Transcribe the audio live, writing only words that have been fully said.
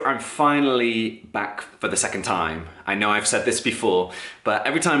I'm finally back for the second time. I know I've said this before, but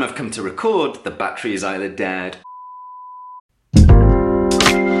every time I've come to record, the battery is either dead.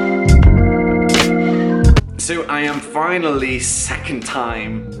 So I am finally second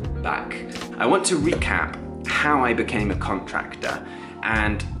time back. I want to recap how I became a contractor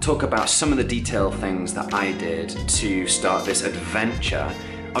and talk about some of the detailed things that I did to start this adventure.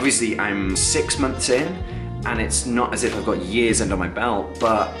 Obviously, I'm 6 months in, and it's not as if I've got years under my belt,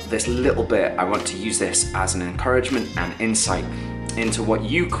 but this little bit, I want to use this as an encouragement and insight into what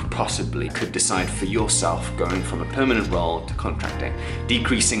you could decide for yourself going from a permanent role to contracting,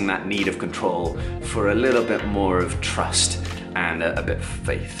 decreasing that need of control for a little bit more of trust and a bit of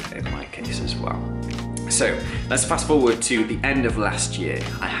faith in my case as well. So let's fast forward to the end of last year.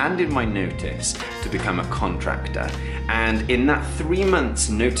 I handed my notice to become a contractor, and in that 3 months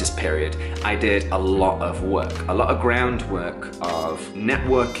notice period, I did a lot of work, a lot of groundwork of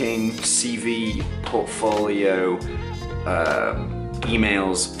networking, CV, portfolio,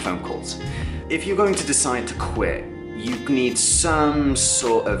 emails, phone calls. If you're going to decide to quit, you need some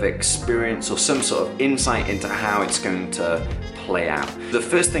sort of experience or some sort of insight into how it's going to play out. The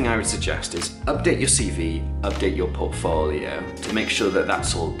first thing I would suggest is update your CV, update your portfolio to make sure that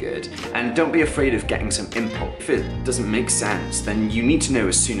that's all good. And don't be afraid of getting some input. If it doesn't make sense, then you need to know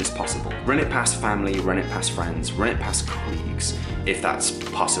as soon as possible. Run it past family, run it past friends, run it past colleagues, if that's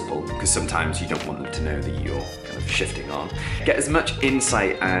possible, because sometimes you don't want them to know that you're kind of shifting on. Get as much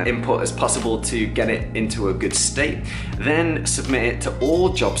insight and input as possible to get it into a good state. Then submit it to all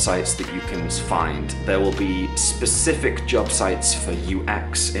job sites that you can find. There will be specific job sites for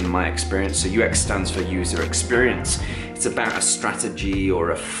UX in my experience. So UX stands for user experience. It's about a strategy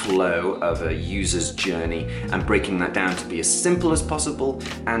or a flow of a user's journey and breaking that down to be as simple as possible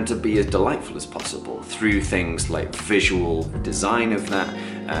and to be as delightful as possible through things like visual design of that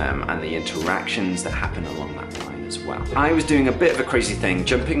and the interactions that happen along that line as well. I was doing a bit of a crazy thing,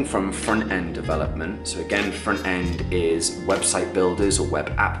 jumping from front-end development. So again, front-end is website builders or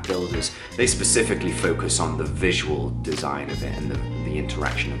web app builders. They specifically focus on the visual design of it and the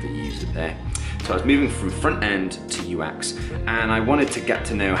interaction of the user there. So I was moving from front end to UX, and I wanted to get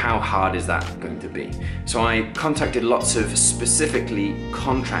to know how hard is that going to be. So I contacted lots of specifically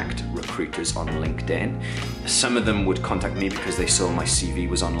contract recruiters on LinkedIn. Some of them would contact me because they saw my CV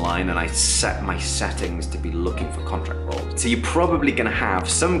was online, and I set my settings to be looking for contract roles. So you're probably going to have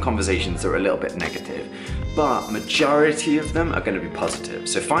some conversations that are a little bit negative, but majority of them are going to be positive.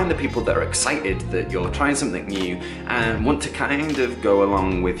 So find the people that are excited that you're trying something new and want to kind of go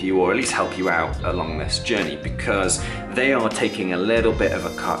along with you, or at least help you out along this journey, because they are taking a little bit of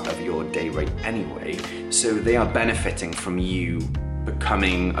a cut of your day rate anyway. So they are benefiting from you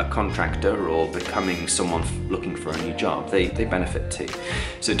becoming a contractor or becoming someone looking for a new job. They benefit too.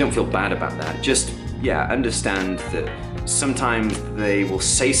 So don't feel bad about that. Just, yeah, understand that sometimes they will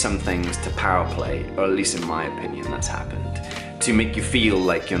say some things to power play, or at least in my opinion that's happened, to make you feel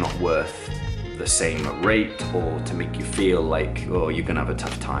like you're not worth the same rate, or to make you feel like, oh, you're gonna have a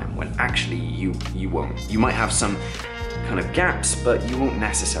tough time, when actually you won't. You might have some kind of gaps, but you won't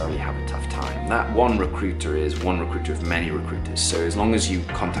necessarily have a tough time. That one recruiter is one recruiter of many recruiters. So as long as you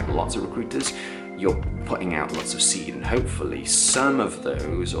contact lots of recruiters, you're putting out lots of seed, and hopefully some of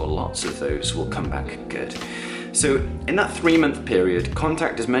those or lots of those will come back good. So in that 3 month period,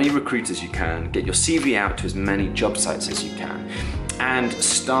 contact as many recruiters as you can, get your CV out to as many job sites as you can, and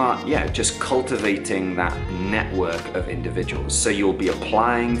start, just cultivating that network of individuals. So you'll be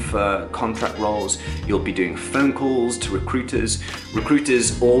applying for contract roles, you'll be doing phone calls to recruiters.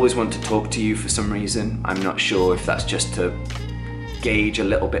 Recruiters always want to talk to you for some reason. I'm not sure if that's just to gauge a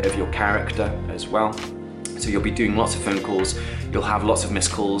little bit of your character as well. So you'll be doing lots of phone calls, you'll have lots of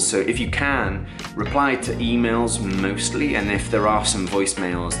missed calls. So if you can, reply to emails mostly, and if there are some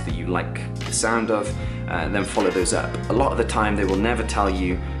voicemails that you like the sound of, then follow those up. A lot of the time they will never tell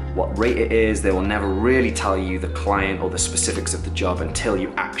you what rate it is, they will never really tell you the client or the specifics of the job until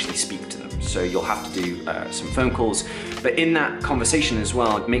you actually speak to them. So you'll have to do some phone calls. But in that conversation as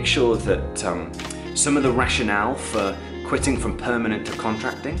well, make sure that some of the rationale for quitting from permanent to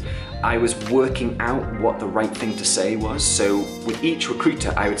contracting, I was working out what the right thing to say was. So with each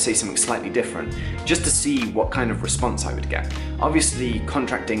recruiter, I would say something slightly different, just to see what kind of response I would get. Obviously,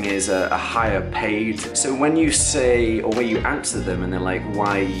 contracting is a higher paid, so when you say, or when you answer them and they're like,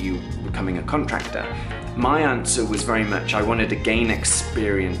 why are you becoming a contractor? My answer was very much, I wanted to gain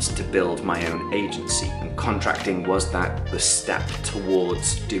experience to build my own agency, and contracting was the step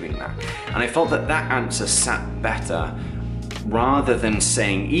towards doing that. And I felt that answer sat better rather than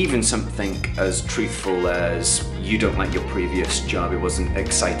saying even something as truthful as you don't like your previous job, it wasn't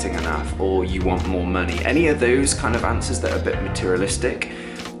exciting enough, or you want more money. Any of those kind of answers that are a bit materialistic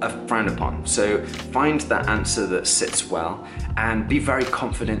are frowned upon. So find that answer that sits well and be very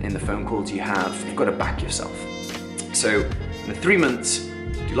confident in the phone calls you have. You've got to back yourself. So in the 3 months,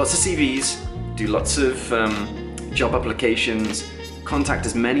 do lots of CVs, do lots of job applications, contact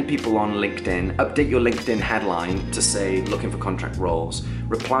as many people on LinkedIn, update your LinkedIn headline to say looking for contract roles,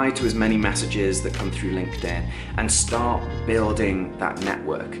 reply to as many messages that come through LinkedIn, and start building that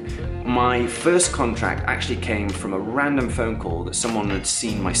network. My first contract actually came from a random phone call that someone had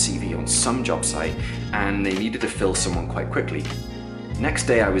seen my CV on some job site and they needed to fill someone quite quickly. Next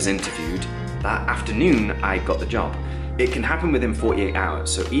day I was interviewed. That afternoon I got the job. It can happen within 48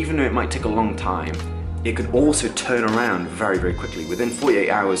 hours, so even though it might take a long time, it could also turn around very, very quickly. Within 48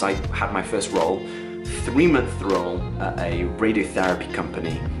 hours, I had my first role, 3-month role at a radiotherapy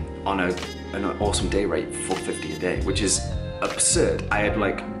company on an awesome day rate, $450 a day, which is absurd. I had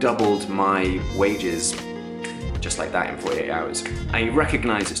like doubled my wages just like that in 48 hours. I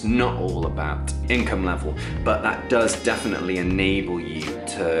recognize it's not all about income level, but that does definitely enable you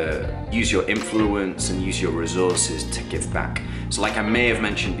to use your influence and use your resources to give back. So like I may have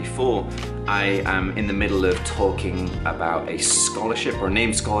mentioned before, I am in the middle of talking about a scholarship or a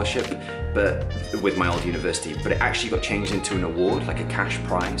named scholarship, but with my old university, but it actually got changed into an award, like a cash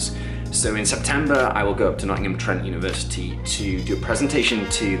prize. So in September, I will go up to Nottingham Trent University to do a presentation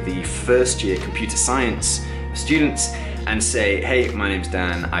to the first year computer science students and say, hey, my name's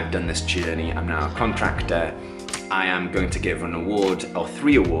Dan, I've done this journey, I'm now a contractor. I am going to give an award, or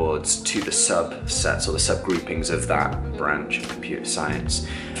 3 awards, to the subsets or the subgroupings of that branch of computer science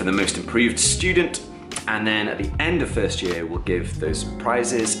for the most improved student. And then at the end of first year, we'll give those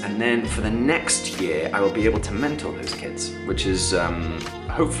prizes. And then for the next year, I will be able to mentor those kids, which is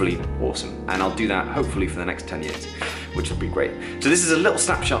hopefully awesome. And I'll do that hopefully for the next 10 years, which will be great. So this is a little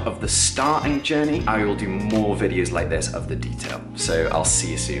snapshot of the starting journey. I will do more videos like this of the detail. So I'll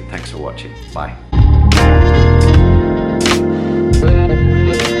see you soon. Thanks for watching. Bye.